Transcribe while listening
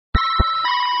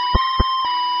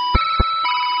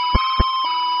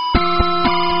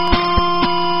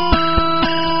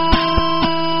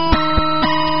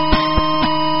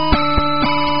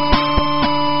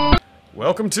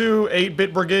Welcome to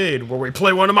 8-Bit Brigade, where we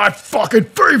play one of my fucking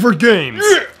favorite games!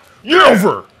 Yeah!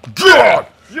 Ever! God!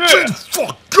 Yeah!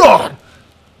 Fuck God!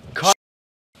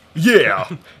 Yeah!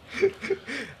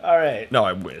 Alright. No,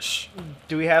 I wish.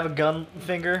 Do we have a gun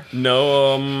finger?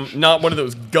 No, not one of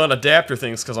those gun adapter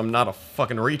things, because I'm not a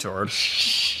fucking retard.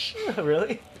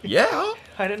 Really? Yeah!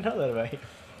 I didn't know that about you.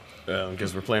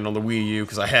 Because we're playing on the Wii U,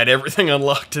 because I had everything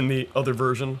unlocked in the other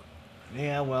version.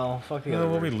 Yeah, well, fuck the Oh, other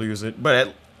well, we version. lose it,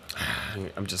 but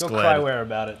I'm just Go glad. cryware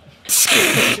about it.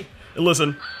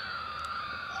 Listen.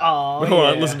 Oh, Hold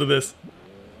on, listen to this.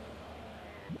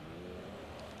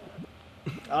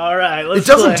 Alright, let's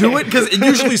It doesn't play. do it, because it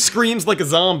usually screams like a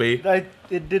zombie.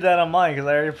 It did that on mine, because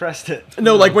I already pressed it.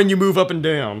 No, like when you move up and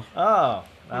down. Oh.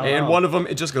 I don't And know. one of them,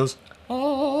 it just goes,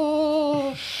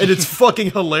 oh, and it's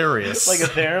fucking hilarious. Like a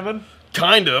theremin?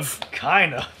 Kind of.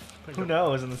 Kinda. Who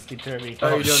knows in this Derby?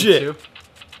 Oh, you doing shit.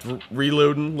 too?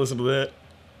 Reloading, listen to that.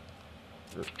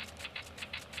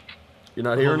 You're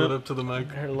not hearing Hold it? up to the mic.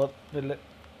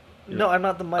 No, I'm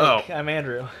not the mic. Oh. I'm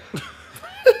Andrew.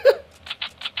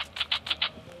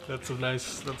 That's a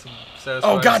satisfying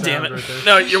Oh, god damn it. sound right there.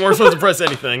 No, you weren't supposed to press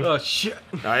anything. Oh, shit.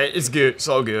 Alright, it's good. It's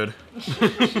all good.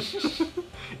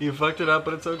 You fucked it up,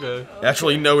 but it's okay.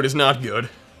 Actually, no, it is not good.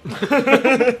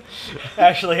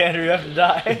 Actually, Andrew, you have to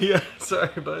die. Yeah, sorry,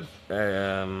 bud.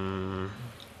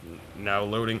 Now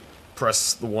loading.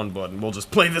 Press the one button. We'll just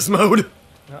play this mode.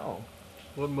 No.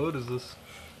 What mode is this?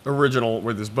 Original,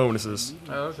 where there's bonuses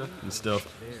Oh, okay. and stuff.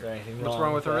 Is there anything What's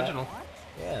wrong with that? original?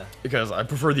 Yeah. Because I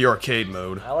prefer the arcade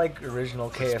mode. I like original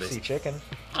KFC chicken.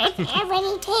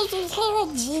 Everybody take your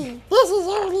energy. This is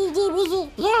only DVD.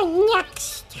 You're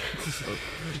next.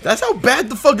 That's how bad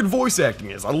the fucking voice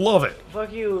acting is. I love it.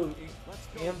 Fuck you.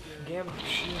 Gam. You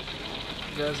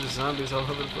guys are zombies all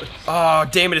over the place. Oh,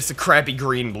 damn it, it's the crappy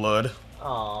green blood.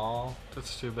 Aww.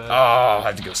 That's too bad. Oh, I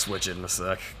have to go switch it in a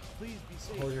sec.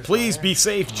 Hold your Please fire. be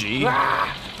safe, G.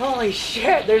 Ah, holy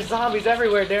shit, the's zombies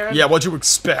everywhere, Darren. Yeah, what'd you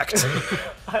expect?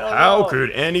 I don't How know.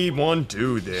 could anyone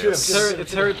do this?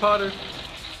 It's Harry Potter.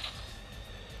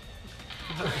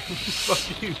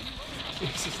 Fuck you.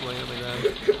 He's just laying on the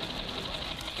ground.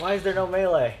 Why is there no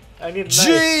melee? I need a knife.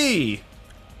 G!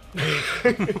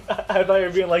 I thought you were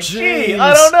being like, gee, Jeez.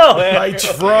 I don't know. I Andrew.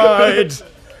 tried.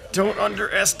 Don't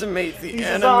underestimate the He's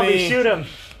a zombie, enemy. shoot him.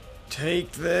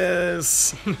 Take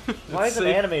this. Why is an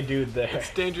safe. anime dude there?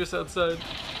 It's dangerous outside.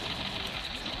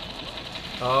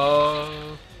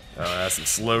 Oh. Oh, that's some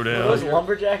slow Are those down.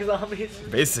 lumberjack zombies?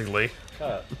 Basically. Shut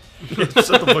up. Shut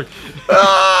the fuck.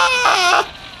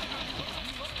 Ah!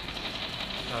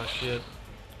 Oh, shit.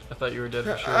 I thought you were dead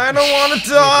for sure. I don't want to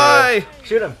die.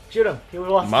 Shoot him, shoot him. He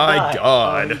wants to My die.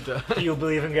 God. Do you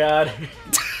believe in God?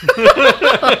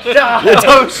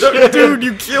 Dude,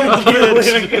 you killed the Do you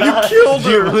believe in bitch. God? You killed Do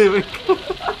you her. believe in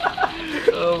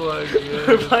Oh my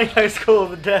We're god. playing High School of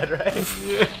the Dead,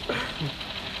 right?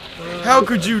 How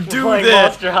could you We're do playing that?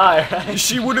 Monster High, right?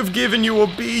 She would have given you a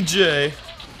BJ.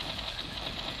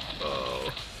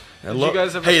 Oh. I you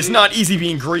guys ever hey, it's see- not easy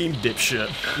being green,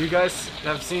 dipshit. You guys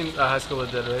have seen High School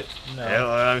of the Dead, right? No. Hell,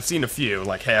 I've seen a few,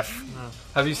 like half.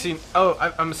 Have you seen... Oh,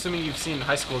 I'm assuming you've seen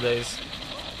High School Days.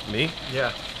 Me?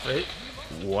 Yeah, right?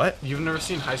 What? You've never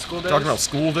seen High School Days? Talking about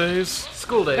school days?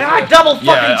 School Days, Ah, yeah. double fucking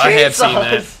Yeah, I have seen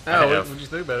chainsaws! that. I Oh, what have. did you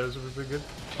think about it? Was it pretty good?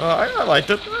 I liked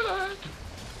it.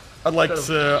 I like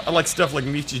stuff like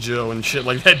Michijo and shit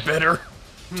like that better.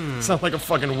 Sound like a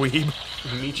fucking weeb.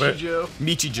 Michijo?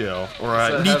 Michijo, or So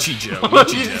have- Nichijo.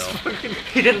 Nichijo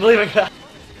He didn't believe in God.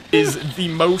 is the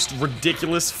most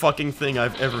ridiculous fucking thing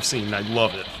I've ever seen. And I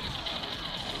love it.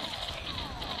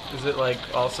 Is it like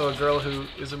also a girl who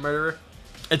is a murderer?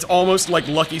 It's almost like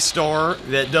Lucky Star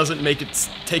that doesn't make it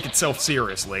take itself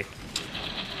seriously.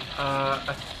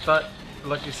 I thought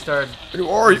Lucky Star...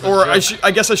 Or joke.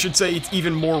 I guess I should say it's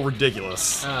even more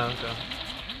ridiculous. Oh, okay.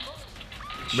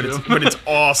 But it's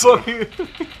awesome. Fuck you.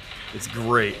 It's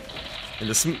great. And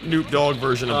the Snoop Dogg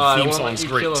version of I the theme won't let song's you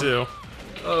great kill too. him.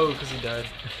 Oh, because he died.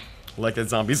 Like that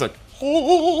zombie. He's like,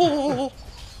 oh,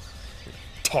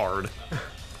 tard.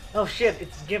 Oh shit,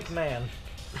 it's Gimp Man.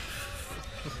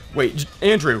 Wait,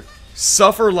 Andrew,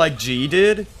 suffer like G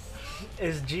did?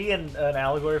 Is G an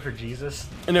allegory for Jesus?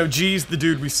 No, G's the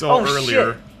dude we saw Oh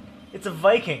earlier. shit! It's a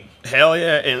Viking. Hell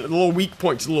yeah, and a little weak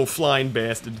point to the little flying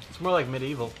bastard. It's more like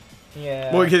medieval.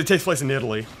 Yeah. Well, because it takes place in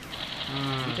Italy.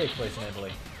 He takes place in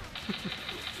Italy.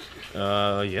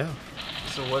 Yeah.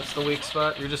 So what's the weak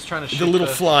spot? You're just trying to shoot The little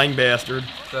flying bastard.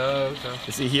 Oh, okay.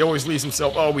 You see, he always leaves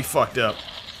himself, oh, we fucked up.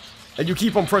 And you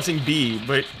keep on pressing B,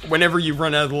 but whenever you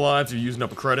run out of the lives, you're using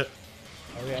up a credit.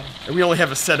 Okay. And we only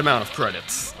have a set amount of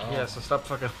credits. Yeah, so stop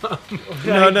fucking up.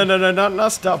 No,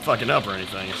 not stop fucking up or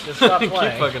anything. Just stop Keep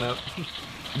playing. fucking up.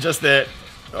 Just that,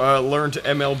 learn to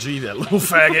MLG that little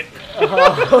faggot.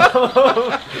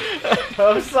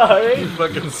 I'm sorry.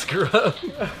 Fucking scrub.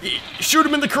 Shoot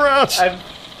him in the crotch! I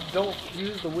don't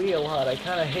use the Wii a lot. I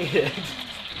kind of hate it.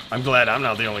 I'm glad I'm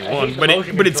not the only I one, hate the but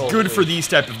motion but it's controls, good for dude. these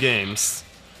type of games.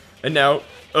 And now,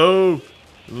 oh,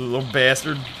 little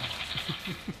bastard.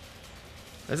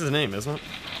 That's his name, isn't it?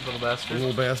 Little bastard.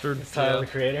 Little bastard. It's Tyler, the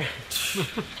creator.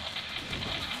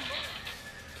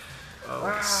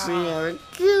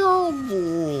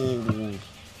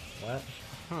 What?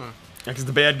 Because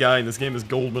the bad guy in this game is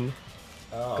Goldman.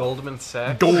 Oh. Goldman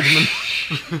Sachs. Goldman.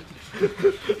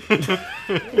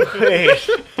 Wait.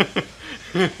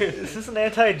 Is this an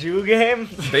anti-Jew game?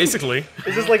 Basically.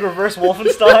 Is this like reverse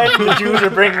Wolfenstein? The Jews are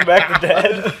bringing back the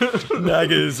dead.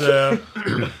 Naga's,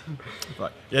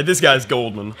 fuck. Yeah, this guy's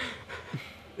Goldman.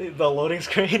 The loading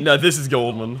screen? No, this is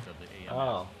Goldman.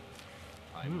 Oh.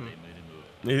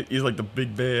 He's like the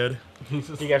big bad. Do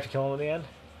you have to kill him at the end?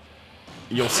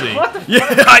 You'll see. Yeah,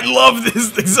 I love this.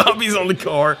 The zombies on the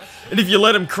car. And if you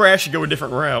let him crash, you go a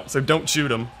different route. So don't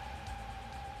shoot him.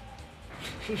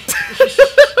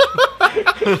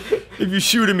 If you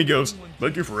shoot him, he goes,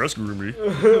 "Thank you for rescuing me."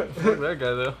 Fuck that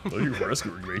guy though. Thank you for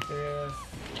rescuing me. Yeah.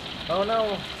 Oh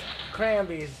no.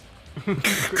 Cranberries.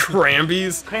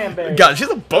 Cranberries? Cranberries. God, she's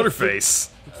a butterface.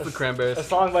 It's the cranberries. A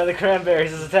song by the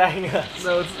Cranberries is attacking us.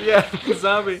 No, it's yeah,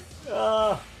 zombie.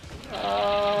 Oh.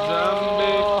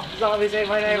 Oh. Zombies ate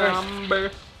my neighbors.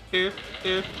 Zombie.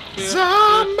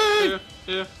 Zombie!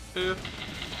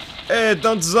 Hey,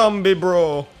 don't zombie,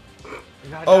 bro.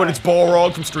 Oh, and it's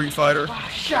Balrog from Street Fighter.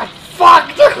 Shut fuck,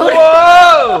 dude!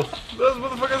 Whoa! Those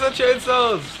motherfuckers have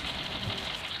chainsaws.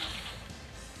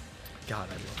 God,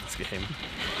 I love this game.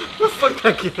 Fuck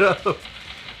that kid up.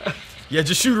 Yeah,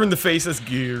 just shoot her in the face, that's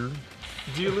gear.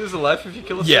 Do you lose a life if you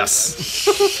kill a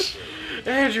Yes.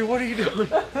 Andrew, what are you doing?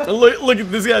 And look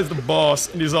at this guy's the boss,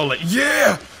 and he's all like,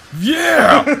 yeah!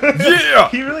 Yeah! Yeah!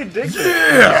 He really digs it.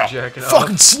 Yeah! jacking off.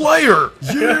 Fucking Slayer!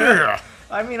 Yeah!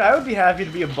 I mean, I would be happy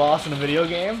to be a boss in a video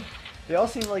game. They all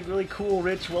seem like really cool,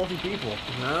 rich, wealthy people.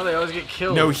 No, they always get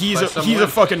killed. No, he's by a someone.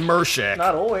 fucking Mershak.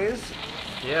 Not always.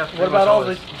 Yeah. What about all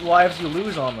the lives you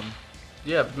lose on them?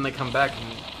 Yeah, but then they come back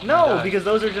and No, die. because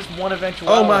those are just one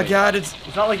eventuality. Oh my god, it's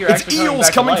not like you're it's actually eels back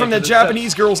to coming life, from that it's just-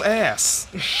 Japanese girl's ass.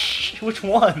 Which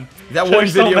one? That one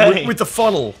There's so video many. with the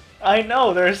funnel. I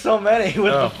know, there's so many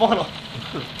with Oh. the funnel.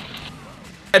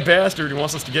 That bastard, he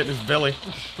wants us to get in his belly.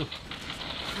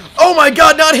 Oh my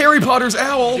god, not Harry Potter's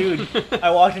owl! Dude, I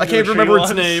walked into I can't a tree remember its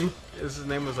once. name. His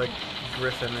name was like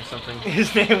Griffin or something.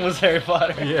 His name was Harry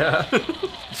Potter. Yeah.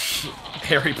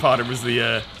 Harry Potter was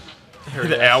the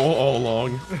Harry owl all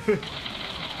along.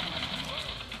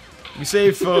 We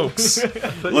save folks.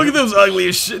 Look at those ugly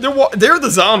as shit. They're the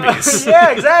zombies.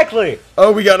 Yeah, exactly.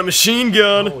 Oh, we got a machine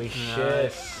gun. Holy shit.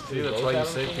 Nice. See, that's why you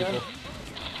save people.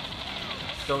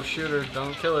 Don't shoot her.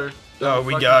 Don't kill her. Oh, Don't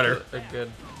we fucking got her. kill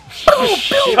Good. Oh,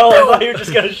 I thought you were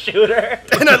just gonna shoot her.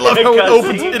 And I love how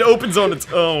Cutscene. it opens on its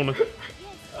own.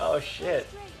 Oh shit.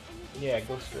 Yeah,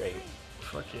 go straight.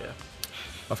 Fuck yeah.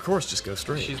 Of course, just go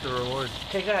straight. She's the reward.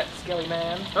 Take that, Skelly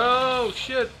Man. Oh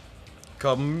shit.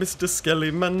 Come, Mr.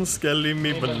 Skelly Man, Skelly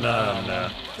me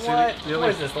banana. What? the What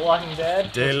is this? The Walking Dead?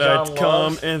 Which Daylight John come,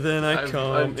 loves? and then I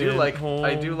come in home.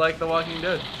 I do like The Walking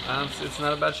Dead. It's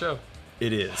not a bad show.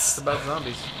 It It's is. about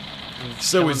zombies. And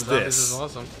So killing is zombies this. Is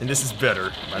awesome. And this is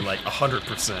better by like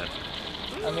 100%.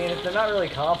 I mean, they're not really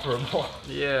comparable.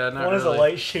 Yeah, not One is a really.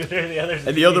 light shooter, the other's a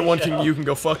And the other TV one show. you can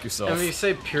go fuck yourself. And when you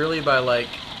say purely by like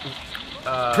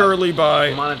Purely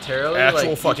by monetarily, actual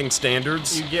like, fucking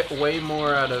standards. you get way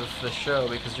more out of the show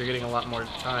because you're getting a lot more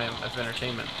time of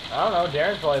entertainment. I don't know,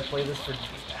 Darren probably played this for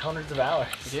hundreds of hours.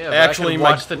 Yeah, but Actually, I could my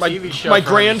watch the TV show my for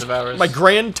grand hundreds of hours. my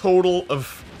grand total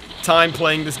of time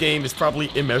playing this game is probably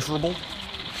immeasurable.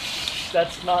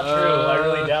 That's not true, I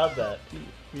really doubt that.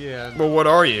 Yeah, But what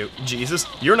are you, Jesus?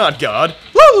 You're not God.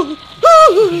 Woo!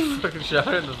 Woo! fucking shot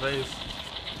her in the face.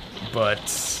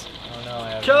 But Oh no, I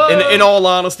haven't. Kill her! in all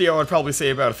honesty, I would probably say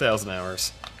about 1,000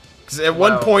 hours. Because at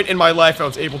one Wow. point in my life, I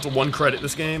was able to one credit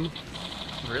this game.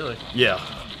 Really? Yeah,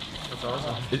 That's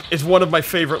awesome. it's one of my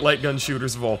favorite light gun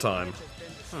shooters of all time.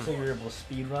 So you're able to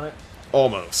speedrun it?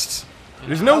 Almost.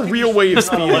 There's no real way of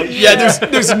speeding. light Yeah,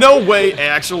 there's no way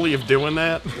actually of doing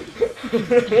that.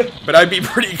 But I'd be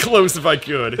pretty close if I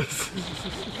could.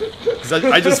 Because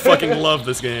I just fucking love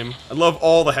this game. I love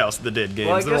all the House of the Dead games.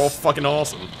 Well, I They're all guess- fucking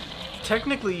awesome.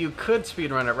 Technically, you could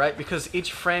speedrun it, right? Because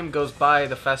each frame goes by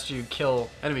the faster you kill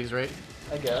enemies, right?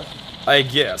 I guess. I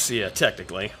guess, yeah,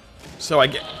 technically. So I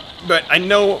get. But I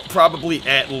know probably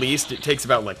at least it takes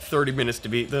about like 30 minutes to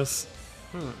beat this.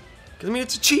 Because, I mean,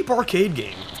 it's a cheap arcade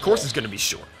game. Of course it's going to be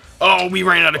short. Oh, we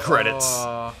ran out of credits.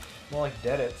 More like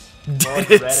Deadits. More like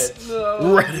Deadits. Reddit.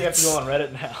 No. Reddits. You have to go on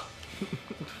Reddit now.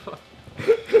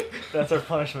 That's our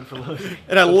punishment for losing.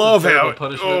 And I love how terrible it,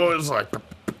 punishment. oh, it's like,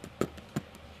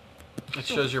 It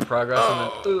shows your progress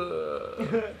and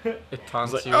then it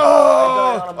taunts you.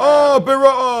 oh,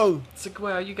 It's like,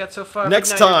 wow, you got so far.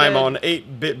 next but now you're time dead. on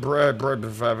 8-bit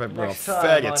Next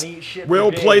time faggots, on Eat Shit we'll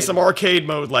Brigade. play some arcade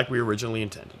mode like we originally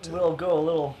intended to. We'll go a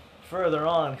little further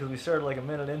on because we started like a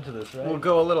minute into this, right? We'll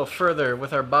go a little further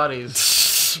with our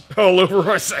bodies. All over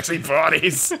our sexy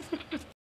bodies.